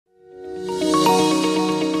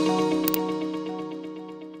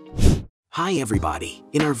Hi everybody,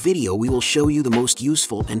 in our video we will show you the most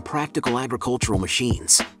useful and practical agricultural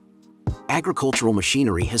machines. Agricultural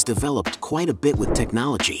machinery has developed quite a bit with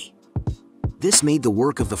technology. This made the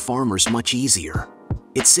work of the farmers much easier.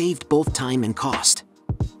 It saved both time and cost.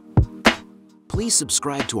 Please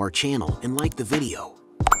subscribe to our channel and like the video.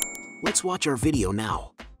 Let's watch our video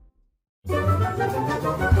now.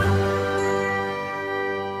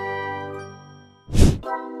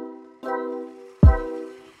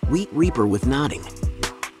 Wheat reaper with nodding.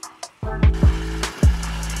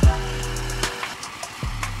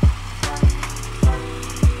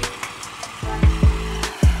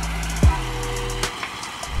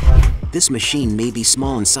 This machine may be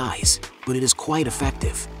small in size, but it is quite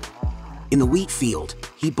effective. In the wheat field,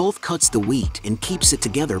 he both cuts the wheat and keeps it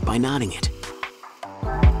together by knotting it.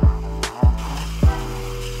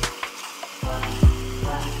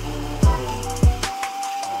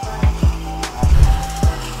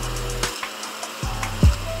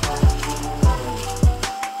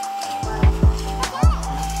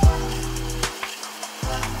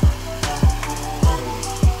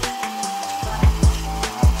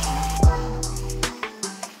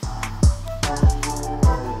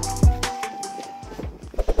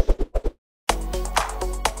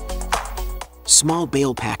 Small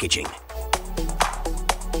bale packaging.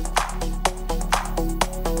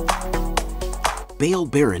 Bale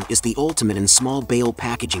Baron is the ultimate in small bale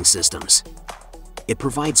packaging systems. It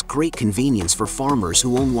provides great convenience for farmers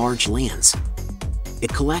who own large lands.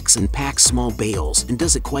 It collects and packs small bales and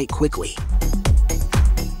does it quite quickly.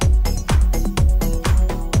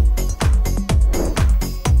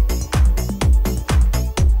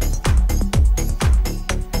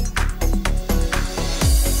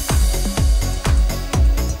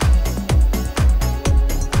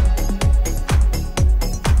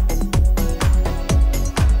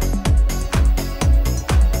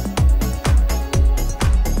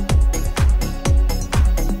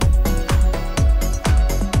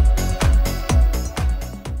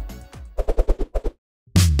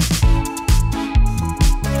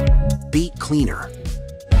 Beet cleaner.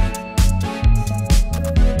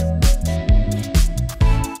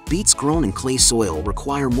 Beets grown in clay soil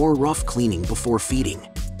require more rough cleaning before feeding.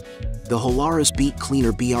 The Holaras Beet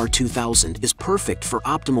Cleaner BR2000 is perfect for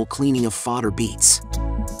optimal cleaning of fodder beets.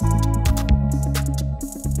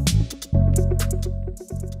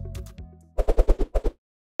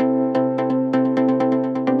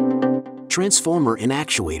 Transformer and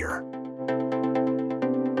actuator.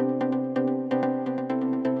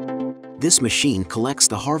 This machine collects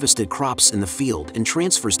the harvested crops in the field and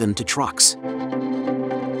transfers them to trucks.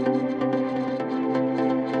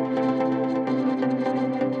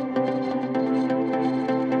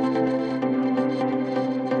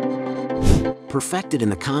 Perfected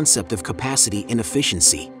in the concept of capacity and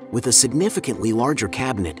efficiency, with a significantly larger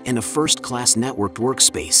cabinet and a first-class networked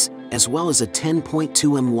workspace, as well as a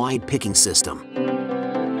 10.2 m wide picking system.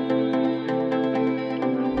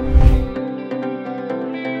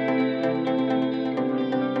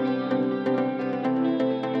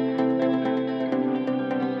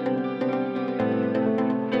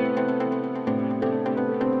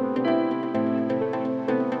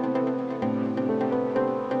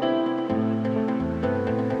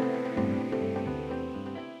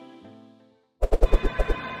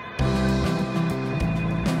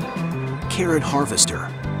 Carrot harvester.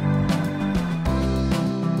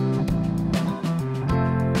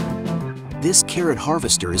 This carrot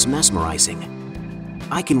harvester is mesmerizing.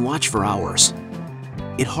 I can watch for hours.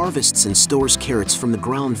 It harvests and stores carrots from the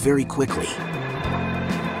ground very quickly.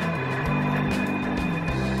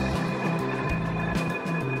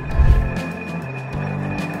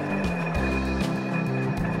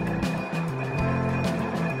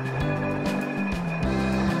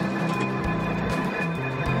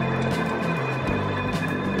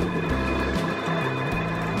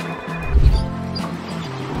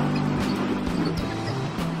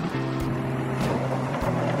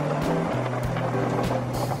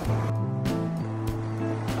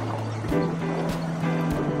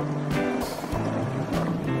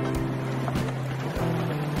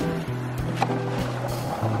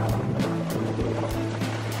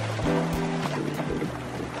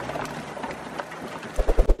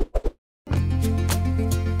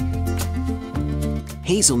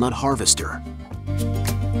 Hazelnut harvester.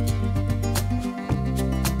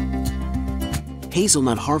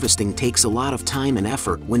 Hazelnut harvesting takes a lot of time and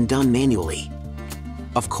effort when done manually.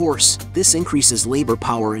 Of course, this increases labor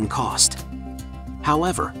power and cost.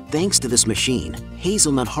 However, thanks to this machine,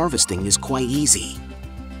 hazelnut harvesting is quite easy.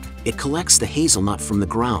 It collects the hazelnut from the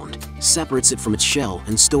ground, separates it from its shell,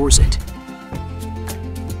 and stores it.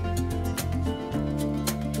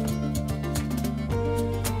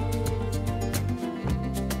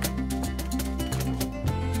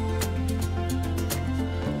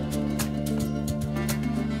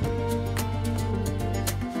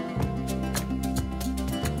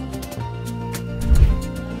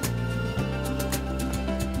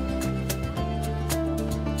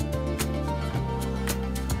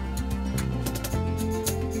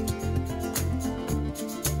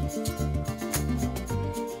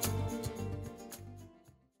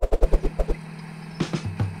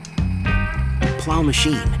 plow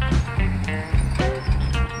machine.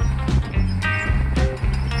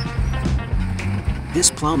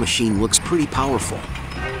 This plow machine looks pretty powerful.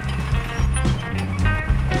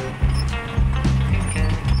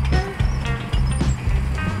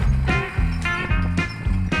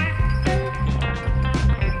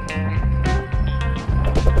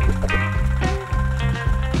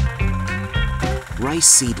 Rice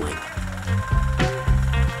seedling.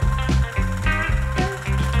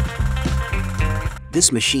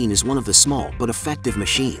 This machine is one of the small but effective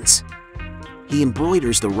machines. He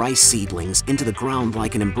embroiders the rice seedlings into the ground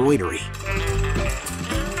like an embroidery.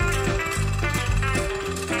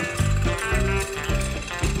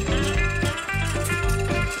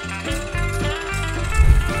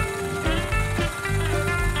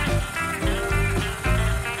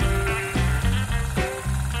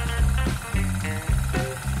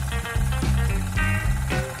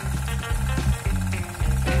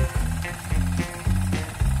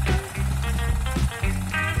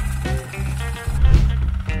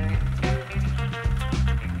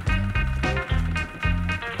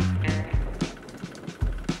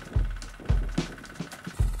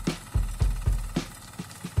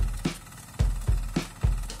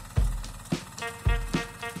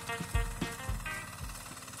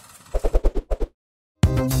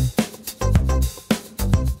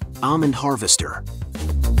 Almond harvester.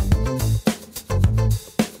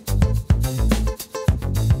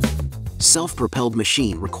 Self-propelled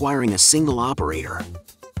machine requiring a single operator.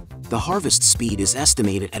 The harvest speed is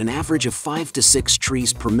estimated at an average of 5 to 6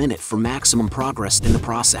 trees per minute for maximum progress in the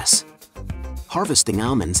process. Harvesting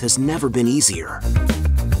almonds has never been easier.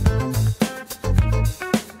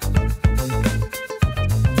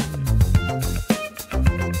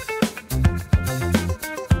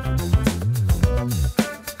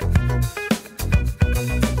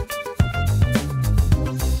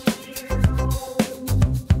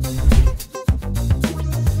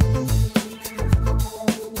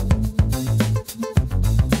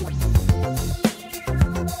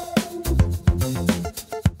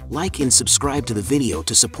 Like and subscribe to the video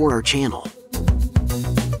to support our channel.